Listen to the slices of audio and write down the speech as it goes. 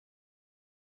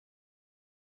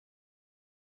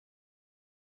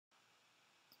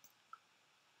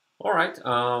All right,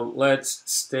 let's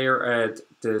stare at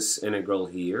this integral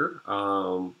here.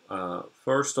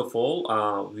 First of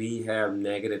all, we have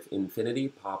negative infinity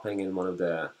popping in one of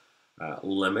the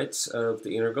limits of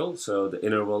the integral. So the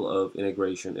interval of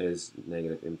integration is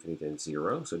negative infinity and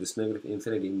 0. So this negative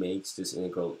infinity makes this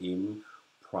integral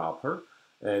improper.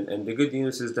 And the good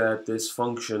news is that this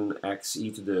function x e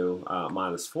to the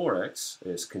minus 4x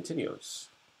is continuous.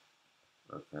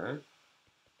 Okay,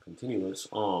 continuous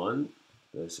on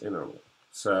this interval.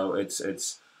 So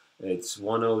it's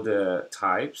one of the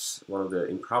types, one of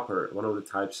the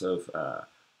types of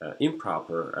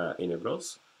improper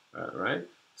integrals, right?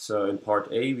 So in part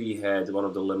A, we had one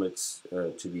of the limits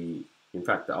to be, in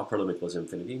fact, the upper limit was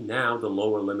infinity. Now the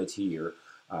lower limit here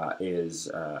is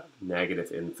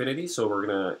negative infinity. So we're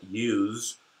going to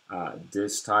use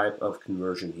this type of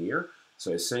conversion here.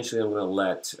 So essentially, I'm going to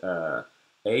let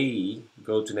a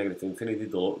go to negative infinity,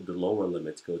 the lower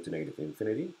limits go to negative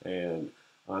infinity, and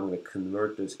I'm going to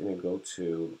convert this integral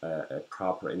to a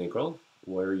proper integral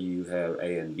where you have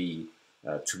a and b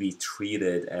to be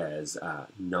treated as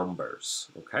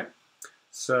numbers. Okay,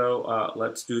 so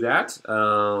let's do that.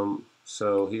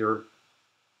 So here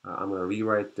I'm going to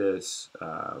rewrite this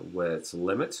with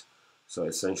limit. So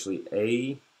essentially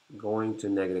a going to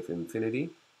negative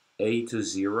infinity, a to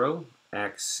 0,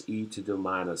 x e to the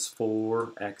minus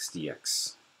 4 x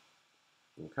dx.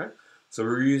 Okay, so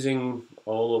we're using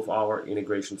all of our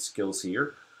integration skills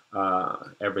here,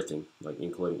 everything, like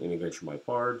including integration by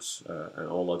parts and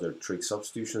all other trig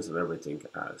substitutions and everything.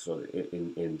 So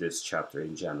in this chapter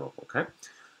in general. Okay,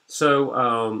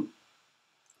 so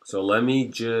so let me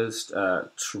just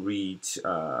let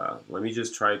me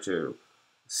just try to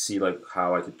see like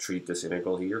how I could treat this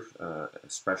integral here,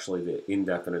 especially the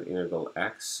indefinite integral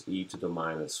x e to the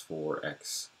minus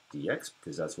 4x dx,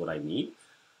 because that's what I need.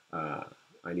 I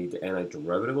need the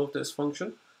antiderivative of this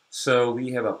function. So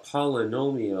we have a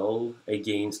polynomial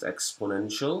against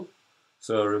exponential.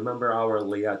 So remember our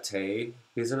Liate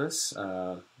business,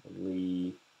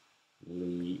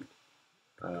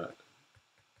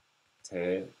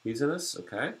 business,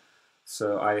 okay?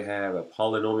 So I have a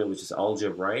polynomial which is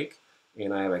algebraic,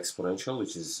 and I have exponential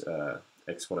which is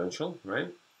exponential,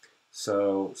 right?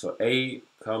 So a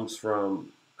comes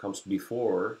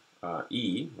before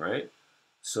e, right?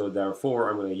 So therefore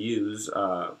I'm going to use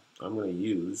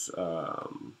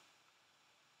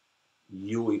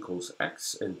u equals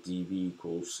x and dv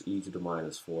equals e to the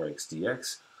minus 4x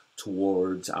dx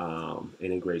towards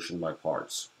integration by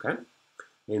parts, okay?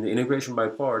 In the integration by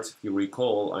parts, if you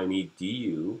recall, I need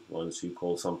du. Once you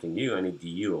call something u, I need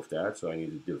du of that, so I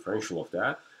need the differential of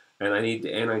that. And I need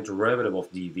the antiderivative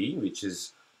of dv, which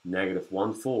is negative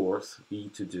 1/4 e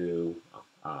to the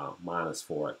minus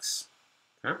 4x.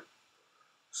 Okay?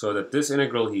 So that this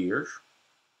integral here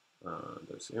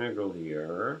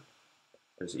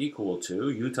is equal to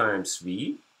u times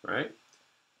v, right?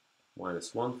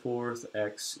 Minus 1/4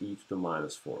 x e to the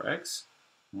minus 4x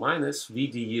minus v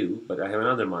du, but I have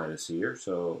another minus here,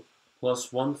 so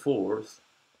plus 1/4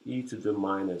 e to the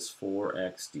minus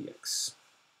 4x dx.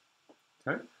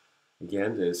 Okay?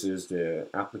 Again, this is the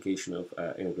application of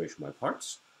integration by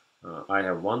parts. I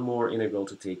have one more integral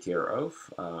to take care of,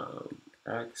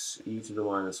 x e to the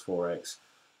minus 4x.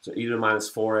 So e to the minus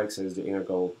 4x is the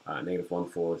integral negative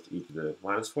 1/4 e to the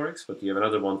minus 4x, but you have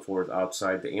another 1/4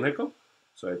 outside the integral.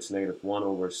 So it's negative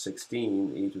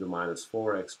 1/16 e to the minus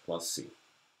 4x plus c.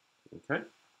 Okay.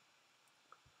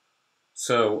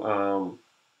 So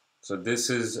so this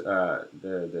is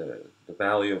the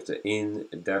value of the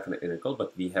indefinite integral, but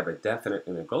we have a definite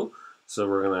integral. So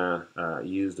we're gonna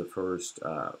use the first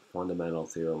fundamental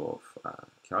theorem of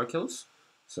calculus.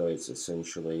 So it's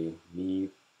essentially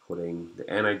me putting the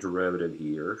antiderivative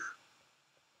here.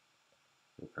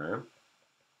 Okay.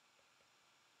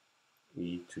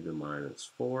 E to the minus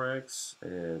 4x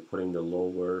and putting the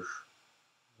lower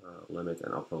limit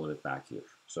and upper limit back here.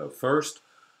 So first,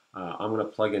 I'm going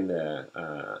to plug in the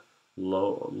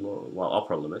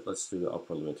upper limit. Let's do the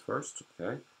upper limit first.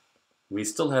 Okay. We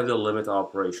still have the limit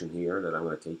operation here that I'm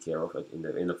going to take care of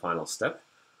in the final step.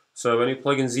 So when you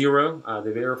plug in 0,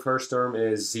 the very first term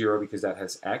is 0 because that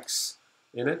has x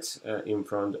in it in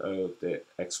front of the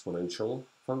exponential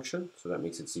function. So that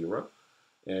makes it 0.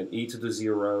 And e to the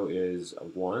 0 is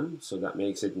 1, so that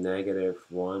makes it negative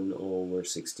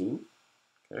 1/16.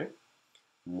 Okay,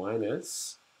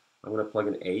 minus, I'm going to plug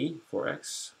in a for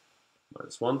x,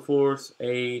 minus 1/4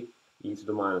 a e to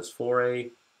the minus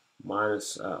 4a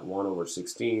minus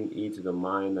 1/16 e to the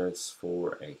minus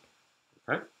 4a.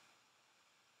 Okay.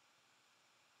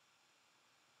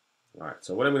 All right.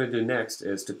 So what I'm going to do next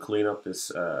is to clean up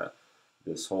this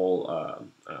this whole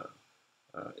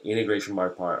integration by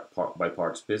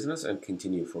parts business and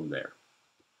continue from there.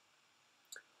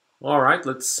 All right,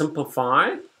 let's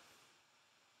simplify.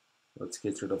 Let's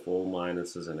get rid of all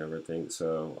minuses and everything.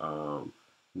 So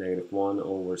negative 1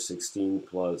 over 16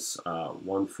 plus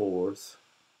 1/4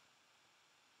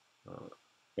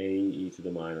 a e to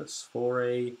the minus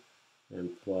 4a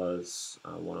and plus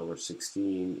 1 over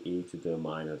 16 e to the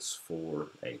minus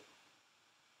 4a.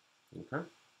 Okay.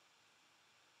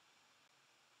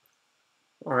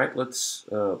 All right, let's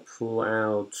pull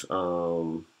out,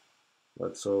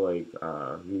 let's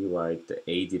rewrite the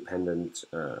a-dependent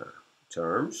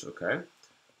terms, okay?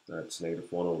 That's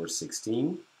negative 1 over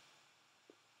 16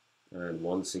 and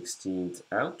 1/16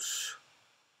 out.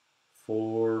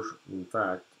 In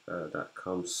fact, that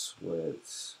comes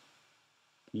with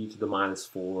e to the minus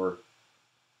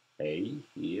 4a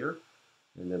here,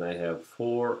 and then I have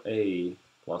 4a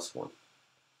plus 1,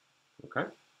 okay?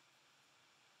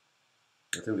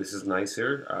 I think this is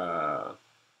nicer.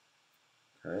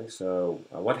 Okay, so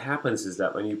what happens is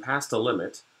that when you pass the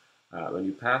limit,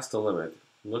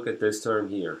 look at this term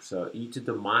here. So e to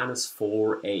the minus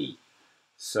 4a.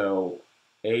 So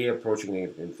a approaching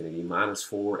negative infinity, minus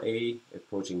 4a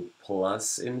approaching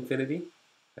plus infinity.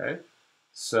 Okay,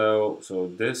 so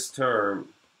this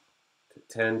term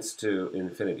tends to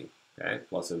infinity. Okay,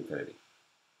 plus infinity,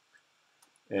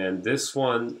 and this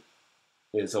one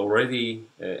is already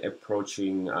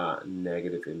approaching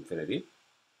negative infinity.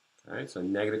 Right, so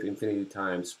negative infinity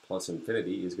times plus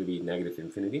infinity is going to be negative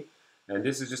infinity. And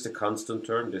this is just a constant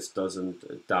term. This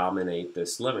doesn't dominate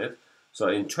this limit. So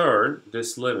in turn,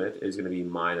 this limit is going to be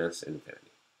minus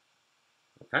infinity.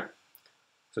 Okay?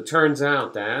 So it turns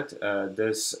out that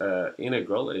this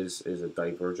integral is a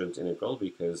divergent integral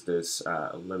because this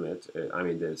limit,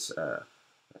 the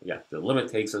limit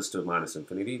takes us to minus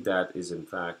infinity. That is in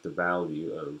fact the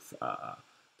value of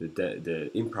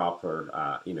the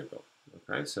improper integral.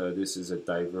 Okay, so this is a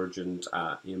divergent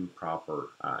improper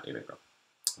integral.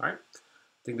 All right,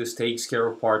 I think this takes care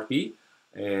of part B,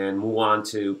 and move on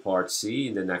to part C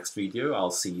in the next video.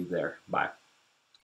 I'll see you there. Bye.